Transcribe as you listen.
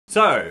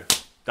So,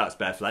 that's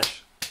bare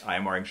flesh. I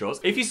am wearing shorts.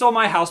 If you saw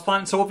my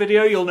houseplant tour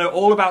video, you'll know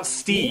all about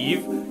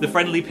Steve, the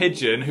friendly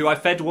pigeon, who I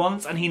fed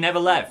once and he never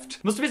left.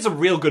 Must have been some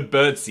real good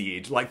bird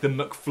seed, like the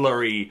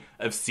McFlurry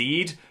of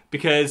seed,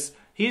 because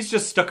he's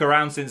just stuck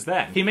around since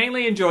then. He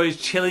mainly enjoys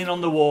chilling on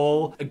the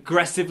wall,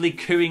 aggressively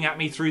cooing at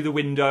me through the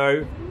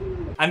window,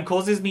 and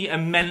causes me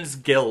immense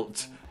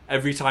guilt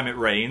every time it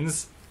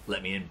rains.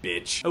 Let me in,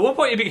 bitch. At one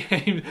point he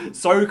became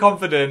so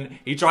confident,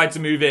 he tried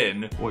to move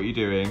in. What are you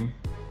doing?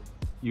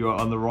 You are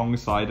on the wrong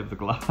side of the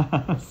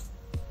glass.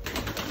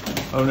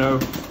 Oh no.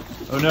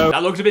 Oh no.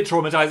 That looked a bit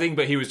traumatizing,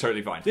 but he was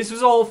totally fine. This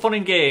was all fun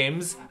and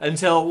games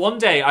until one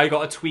day I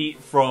got a tweet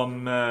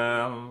from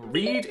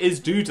Reed is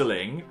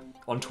Doodling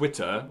on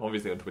Twitter,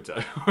 obviously on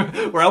Twitter.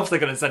 Where else are they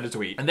gonna send a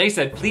tweet? And they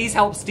said, please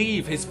help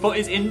Steve, his foot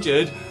is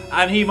injured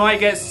and he might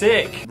get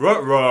sick.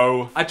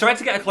 Ruh-roh. I tried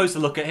to get a closer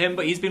look at him,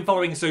 but he's been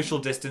following social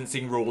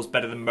distancing rules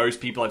better than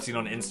most people I've seen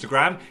on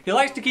Instagram. He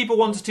likes to keep a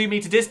 1 to 2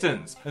 meter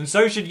distance, and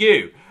so should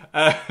you.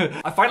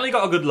 I finally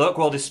got a good look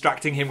while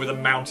distracting him with a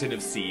mountain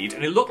of seed,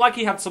 and it looked like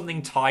he had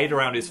something tied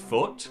around his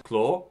foot.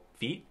 Claw?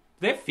 Feet?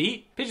 They have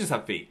feet? Pigeons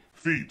have feet.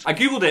 Feet. I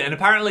googled it, and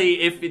apparently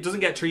if it doesn't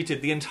get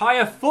treated, the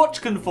entire foot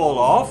can fall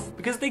off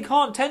because they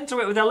can't tend to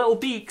it with their little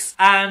beaks,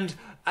 and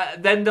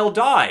then they'll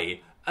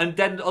die, and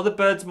then other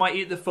birds might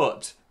eat the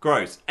foot.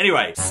 Gross.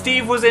 Anyway,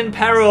 Steve was in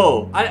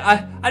peril.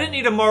 I didn't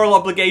need a moral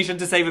obligation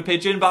to save a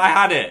pigeon, but I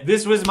had it.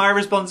 This was my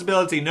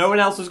responsibility. No one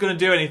else was going to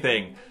do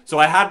anything. So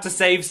I had to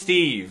save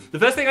Steve. The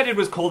first thing I did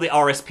was call the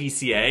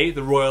RSPCA,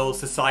 the Royal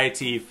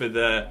Society for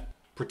the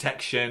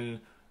Protection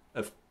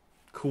of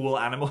Cool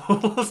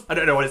Animals. I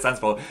don't know what it stands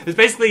for. It's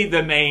basically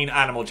the main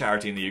animal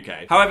charity in the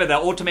UK. However, their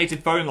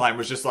automated phone line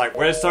was just like,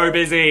 we're so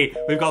busy.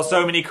 We've got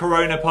so many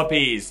corona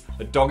puppies.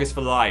 A dog is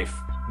for life,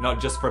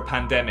 not just for a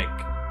pandemic.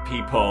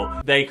 People,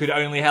 they could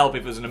only help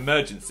if it was an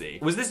emergency.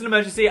 Was this an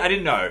emergency? I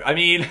didn't know. I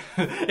mean,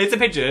 it's a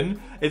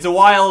pigeon. It's a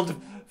wild,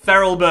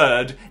 feral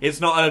bird. It's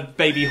not a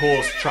baby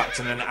horse trapped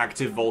in an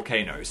active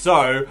volcano.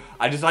 So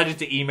I decided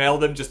to email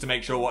them just to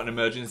make sure what an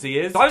emergency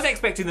is. So I was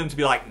expecting them to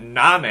be like,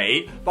 nah,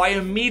 mate. But I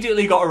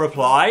immediately got a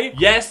reply.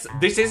 Yes,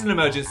 this is an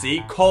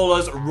emergency. Call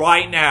us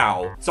right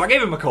now. So I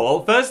gave him a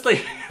call.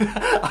 Firstly,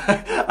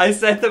 I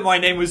said that my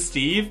name was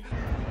Steve.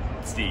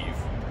 Steve.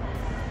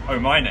 Oh,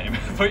 my name. I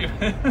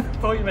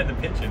thought you meant the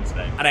pigeon's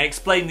name. And I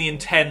explained the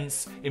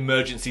intense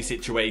emergency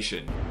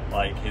situation.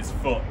 Like his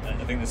foot, I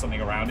think there's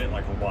something around it,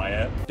 like a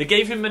wire. They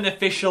gave him an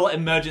official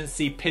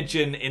emergency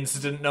pigeon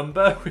incident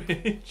number,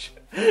 which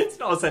it's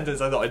not a sentence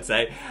I thought I'd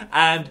say.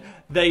 And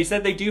they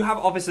said they do have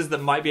officers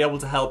that might be able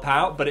to help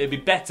out, but it'd be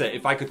better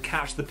if I could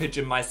catch the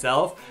pigeon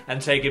myself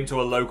and take him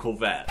to a local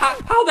vet.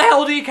 How the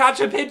hell do you catch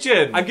a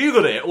pigeon? I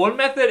googled it. One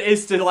method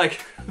is to like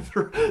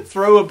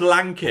throw a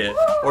blanket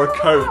or a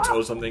coat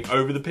or something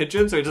over the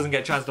pigeon so it doesn't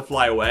get a chance to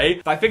fly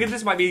away. But I figured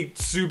this might be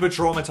super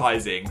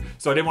traumatizing,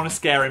 so I didn't want to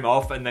scare him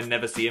off and then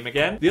never see him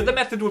again. The other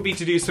method would be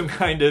to do some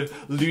kind of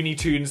Looney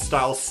Tunes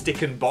style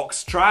stick and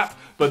box trap,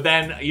 but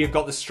then you've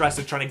got the stress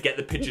of trying to get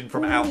the pigeon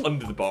from out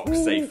under the box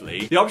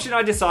safely. The option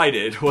I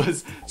decided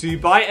was to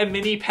buy a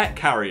mini pet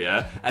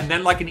carrier and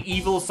then like an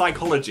evil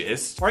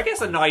psychologist, or I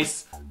guess a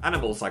nice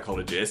animal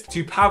psychologist,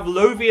 to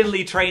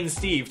Pavlovianly train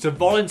Steve to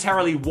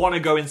voluntarily want to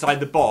go inside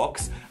the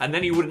box, and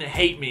then he wouldn't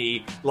hate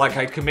me like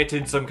I'd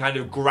committed some kind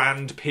of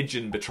grand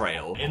pigeon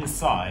betrayal.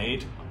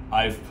 Inside,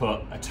 I've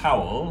put a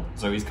towel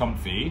so he's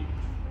comfy,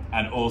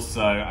 and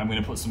also I'm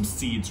going to put some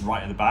seeds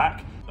right at the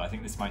back. I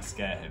think this might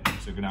scare him,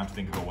 so we're going to have to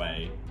think of a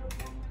way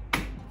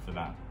for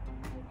that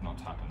not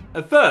to happen.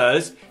 At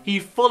first, he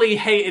fully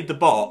hated the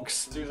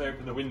box. As soon as I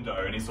opened the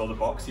window and he saw the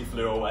box, he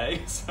flew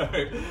away. So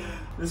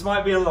this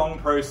might be a long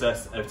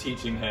process of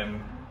teaching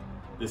him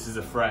this is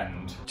a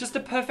friend. Just a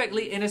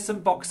perfectly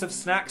innocent box of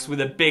snacks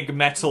with a big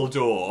metal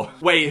door.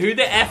 Wait, who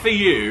the F are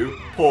you?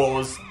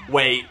 Pause.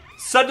 Wait.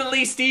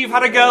 Suddenly Steve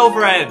had a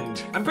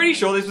girlfriend. I'm pretty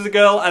sure this was a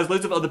girl, as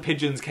loads of other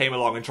pigeons came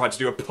along and tried to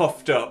do a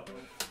puffed up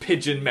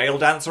pigeon male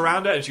dance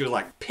around her, and she was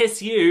like,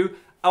 piss you,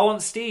 I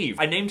want Steve.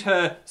 I named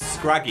her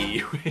Scraggy,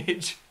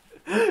 which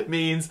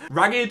means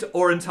ragged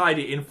or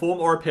untidy in form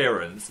or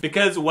appearance,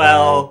 because,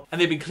 well,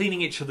 and they've been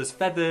cleaning each other's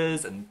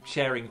feathers and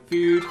sharing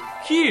food.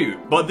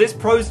 Cute. But this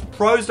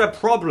posed a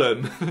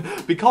problem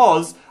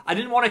because I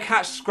didn't want to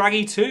catch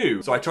Scraggy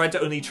too, so I tried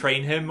to only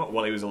train him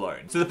while he was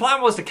alone. So the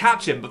plan was to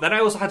catch him, but then I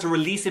also had to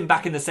release him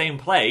back in the same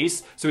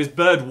place so his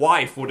bird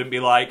wife wouldn't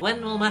be like,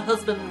 when will my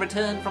husband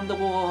return from the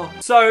war?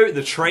 So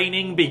the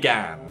training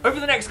began. Over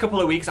the next couple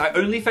of weeks, I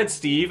only fed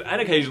Steve,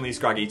 and occasionally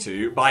Scraggy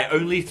too, by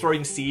only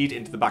throwing seed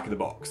into the back of the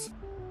box.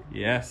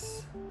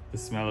 Yes, the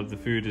smell of the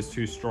food is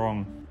too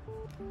strong.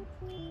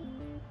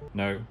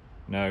 No,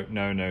 no,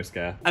 no, no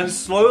scare. And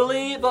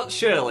slowly but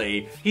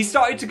surely, he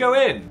started to go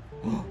in.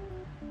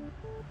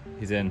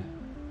 He's in.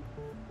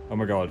 Oh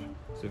my god.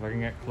 So if I can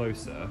get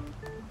closer.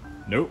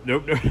 Nope,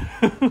 nope,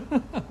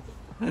 nope.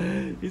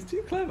 He's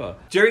too clever.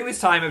 During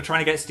this time of trying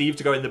to get Steve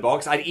to go in the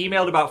box, I'd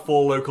emailed about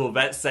 4 local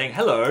vets saying,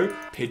 hello,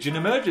 pigeon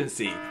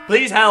emergency.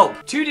 Please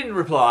help. 2 didn't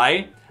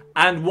reply.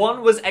 and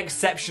one was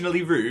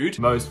exceptionally rude.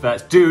 Most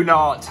vets do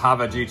not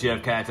have a duty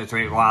of care to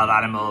treat wild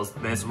animals.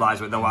 This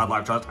lies with the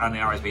Wildlife Trust and the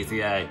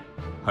RSPCA.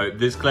 Hope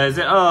this clears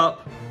it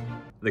up.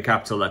 The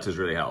capital letters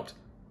really helped.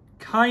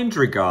 Kind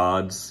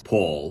regards,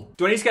 Paul.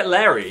 Do I need to get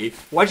Larry?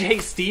 Why'd you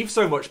hate Steve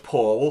so much,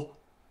 Paul?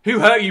 Who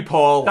hurt you,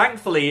 Paul?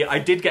 Thankfully, I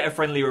did get a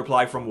friendly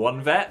reply from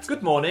one vet.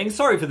 Good morning,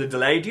 sorry for the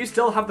delay. Do you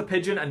still have the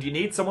pigeon and do you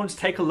need someone to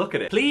take a look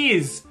at it?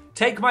 Please,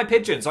 take my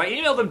pigeon. So I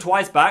emailed them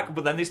twice back,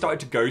 but then they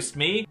started to ghost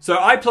me. So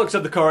I plucked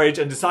up the courage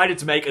and decided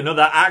to make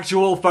another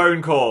actual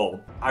phone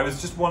call. I was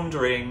just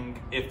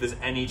wondering if there's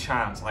any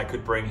chance I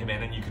could bring him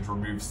in and you could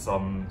remove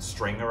some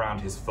string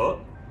around his foot.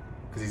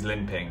 Because he's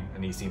limping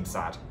and he seems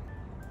sad.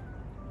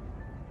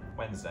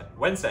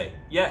 Wednesday,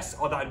 yes.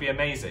 Oh, that'd be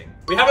amazing.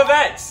 We have a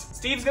vet!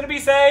 Steve's gonna be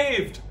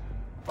saved!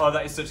 Oh,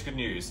 that is such good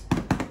news.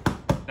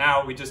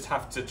 Now we just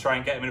have to try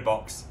and get him in a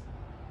box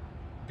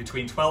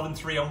between 12 and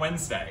 3 on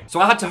Wednesday. So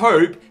I had to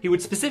hope he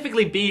would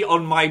specifically be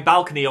on my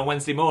balcony on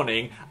Wednesday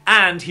morning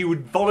and he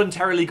would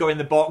voluntarily go in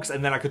the box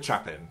and then I could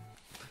trap him.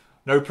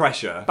 No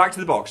pressure. Back to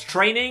the box.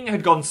 Training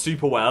had gone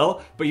super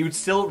well, but he would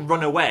still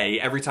run away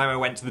every time I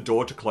went to the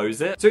door to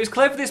close it. So it was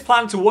clear for this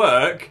plan to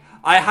work,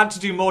 I had to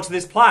do more to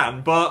this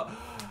plan, but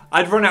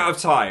I'd run out of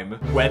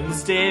time.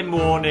 Wednesday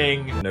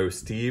morning. No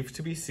Steve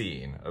to be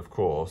seen, of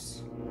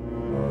course.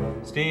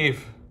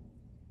 Steve.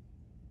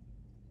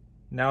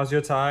 Now's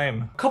your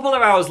time. A couple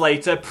of hours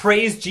later,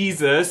 praise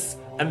Jesus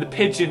and the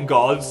pigeon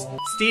gods,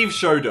 Steve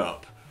showed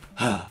up.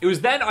 It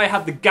was then I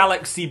had the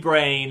galaxy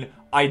brain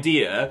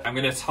idea. I'm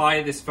gonna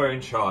tie this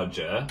phone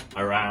charger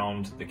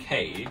around the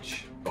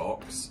cage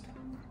box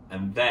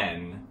and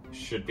then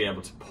should be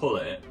able to pull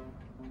it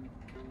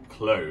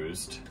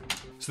closed.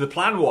 So the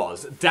plan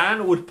was,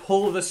 Dan would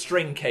pull the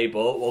string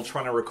cable while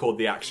trying to record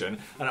the action,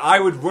 and I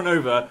would run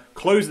over,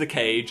 close the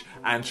cage,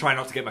 and try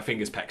not to get my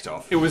fingers pecked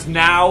off. It was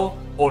now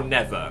or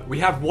never. We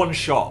have one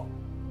shot.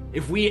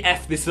 If we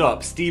F this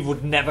up, Steve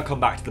would never come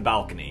back to the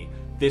balcony.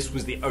 This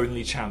was the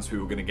only chance we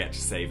were going to get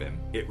to save him.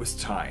 It was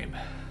time.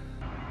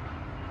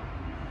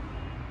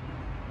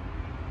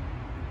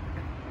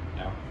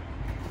 Now.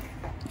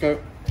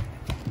 Go.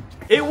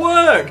 It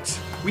worked!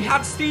 We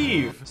had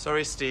Steve!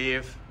 Sorry,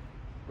 Steve.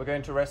 We're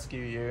going to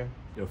rescue you.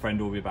 Your friend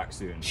will be back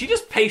soon. She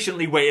just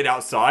patiently waited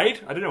outside.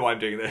 I don't know why I'm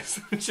doing this.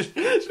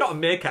 She's not a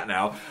meerkat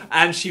now.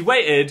 And she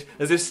waited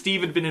as if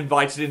Steve had been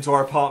invited into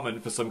our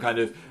apartment for some kind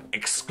of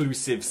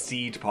exclusive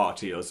seed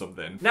party or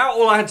something. Now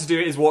all I had to do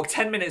is walk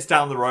 10 minutes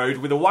down the road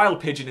with a wild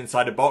pigeon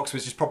inside a box,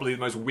 which is probably the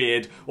most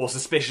weird or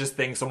suspicious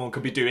thing someone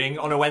could be doing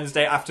on a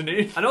Wednesday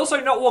afternoon. And also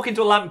not walk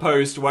into a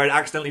lamppost where it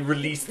accidentally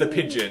released the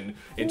pigeon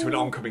into an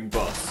oncoming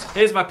bus.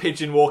 Here's my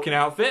pigeon walking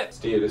outfit.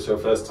 Steve, it's your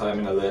first time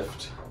in a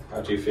lift. How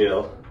do you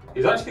feel?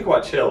 He's actually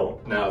quite chill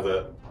now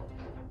that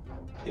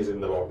he's in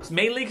the box.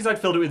 Mainly because I'd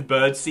filled it with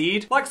bird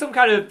seed, like some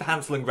kind of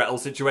Hansel and Gretel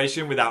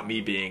situation without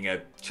me being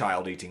a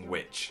child-eating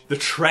witch. The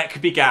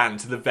trek began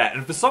to the vet,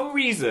 and for some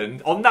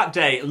reason, on that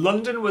day,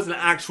 London was an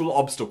actual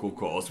obstacle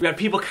course. We had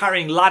people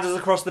carrying ladders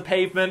across the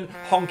pavement,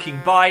 honking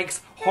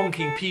bikes,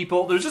 honking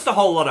people. There was just a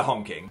whole lot of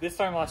honking. This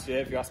time last year,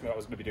 if you asked me what I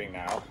was going to be doing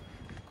now,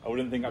 I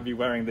wouldn't think I'd be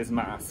wearing this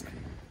mask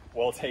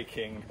while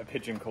taking a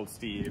pigeon called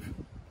Steve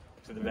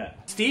to the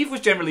vet. Steve was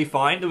generally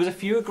fine. There was a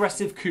few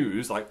aggressive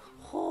coos, like,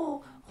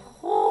 ho,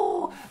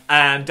 ho,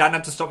 and Dan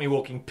had to stop me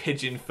walking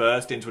pigeon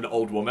first into an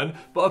old woman.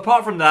 But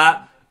apart from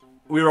that,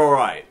 we were all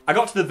right. I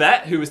got to the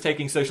vet, who was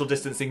taking social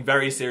distancing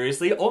very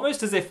seriously,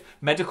 almost as if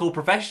medical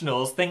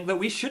professionals think that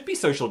we should be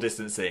social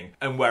distancing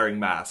and wearing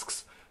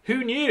masks.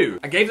 Who knew?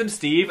 I gave them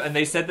Steve, and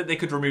they said that they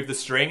could remove the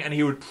string, and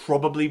he would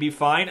probably be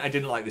fine. I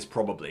didn't like this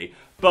probably,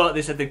 but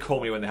they said they'd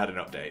call me when they had an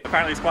update.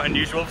 Apparently it's quite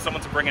unusual for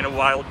someone to bring in a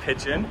wild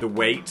pigeon. The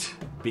wait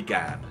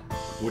began.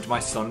 Would my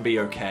son be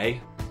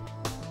okay?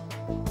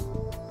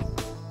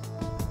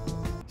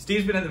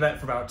 Steve's been at the vet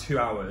for about 2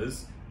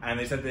 hours, and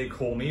they said they'd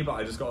call me, but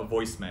I just got a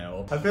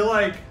voicemail. I feel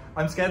like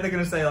I'm scared they're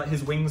gonna say like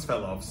his wings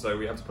fell off, so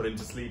we have to put him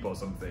to sleep or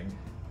something.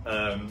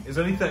 It's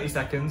only 30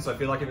 seconds, so I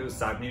feel like if it was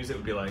sad news, it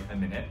would be like a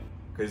minute.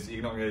 Because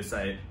you're not going to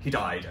say he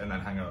died and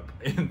then hang up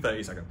in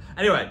 30 seconds.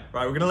 Anyway,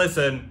 right, we're going to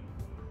listen.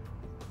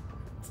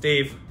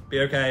 Steve, be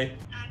okay.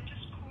 I'm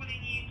just calling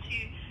you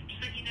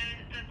to let you know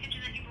that the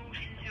pigeon that you brought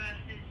into us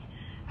is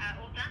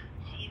all done.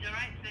 He's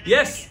alright. So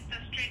yes! Get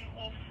the string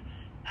off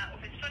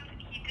his foot.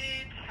 He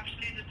did have to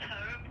lose a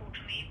toe,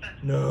 unfortunately,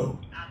 but No.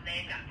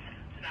 they adapted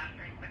to that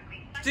very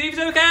quickly. Steve's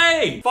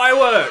okay!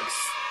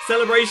 Fireworks!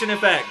 Celebration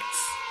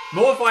effects!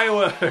 More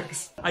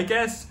fireworks! I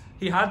guess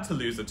he had to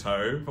lose a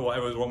toe for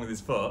whatever was wrong with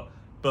his foot.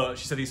 But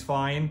she said he's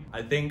fine.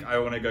 I think I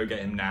want to go get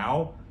him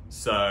now.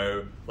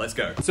 So, let's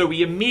go. So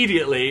we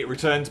immediately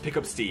returned to pick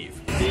up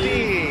Steve.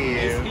 Steve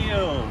is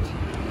healed.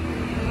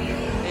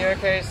 Are you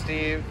okay,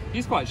 Steve?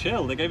 He's quite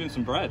chill. They gave him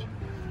some bread.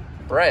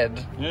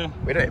 Bread? Yeah.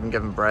 We don't even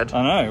give him bread.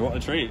 I know, what a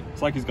treat.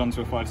 It's like he's gone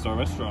to a 5-star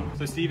restaurant.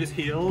 So Steve is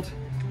healed.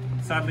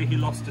 Sadly, he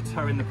lost a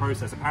toe in the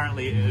process.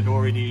 Apparently, it had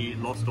already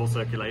lost all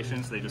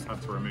circulation, so they just had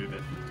to remove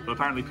it. But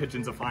apparently,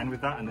 pigeons are fine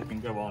with that, and they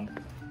can go on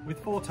with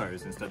 4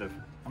 toes instead of...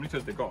 How many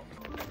toes they got?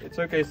 It's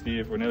okay,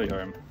 Steve. We're nearly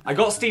home. I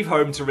got Steve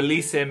home to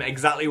release him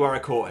exactly where I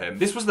caught him.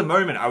 This was the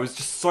moment I was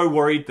just so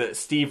worried that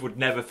Steve would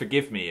never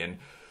forgive me and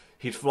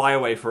he'd fly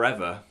away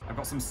forever. I've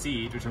got some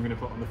seed, which I'm going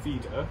to put on the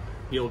feeder.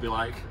 He'll be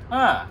like,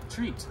 ah,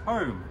 treat,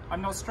 home.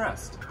 I'm not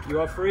stressed. You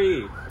are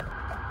free.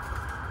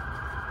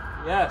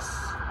 Yes.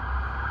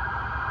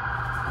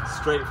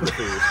 Straight for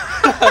food.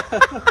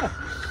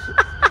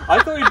 I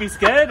thought he'd be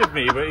scared of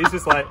me, but he's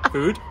just like,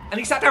 food? And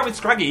he sat down with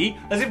Scraggy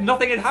as if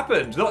nothing had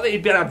happened. Not that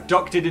he'd been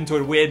abducted into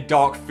a weird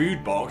dark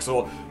food box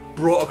or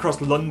brought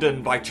across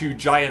London by 2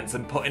 giants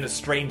and put in a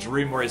strange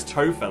room where his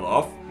toe fell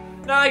off.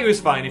 Nah, he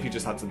was fine if he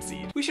just had some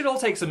seed. We should all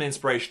take some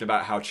inspiration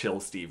about how chill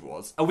Steve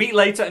was. A week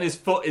later and his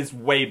foot is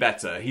way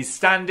better. He's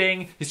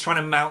standing, he's trying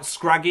to mount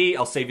Scraggy.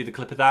 I'll save you the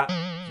clip of that.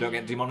 You don't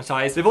get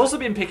demonetized. They've also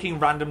been picking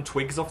random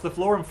twigs off the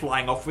floor and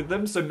flying off with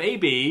them, so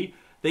maybe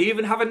they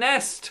even have a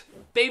nest.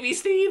 Baby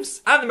Steves.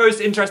 And the most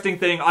interesting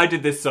thing I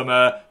did this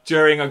summer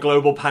during a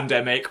global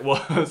pandemic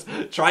was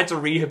try to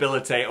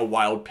rehabilitate a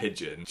wild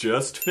pigeon.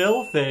 Just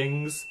Phil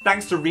things.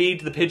 Thanks to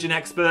Reed, the pigeon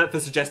expert, for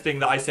suggesting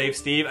that I save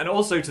Steve, and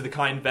also to the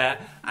kind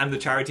vet and the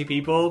charity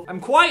people. I'm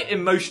quite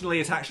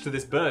emotionally attached to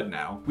this bird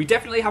now. We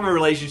definitely have a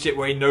relationship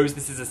where he knows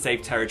this is a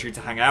safe territory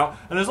to hang out,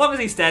 and as long as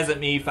he stares at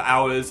me for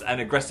hours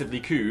and aggressively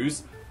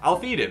coos, I'll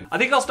feed him. I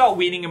think I'll start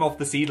weaning him off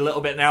the seed a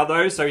little bit now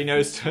though, so he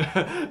knows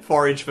to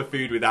forage for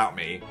food without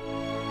me.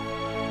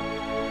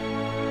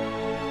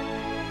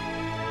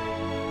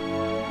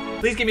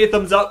 Please give me a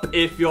thumbs up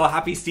if you're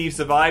happy Steve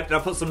survived, and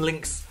I'll put some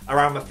links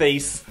around my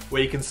face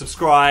where you can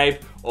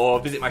subscribe or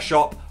visit my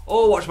shop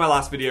or watch my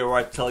last video where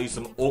I tell you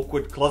some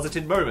awkward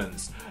closeted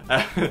moments.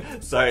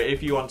 So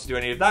if you want to do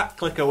any of that,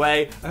 click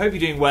away. I hope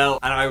you're doing well,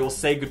 and I will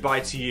say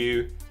goodbye to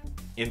you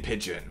in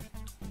Pigeon.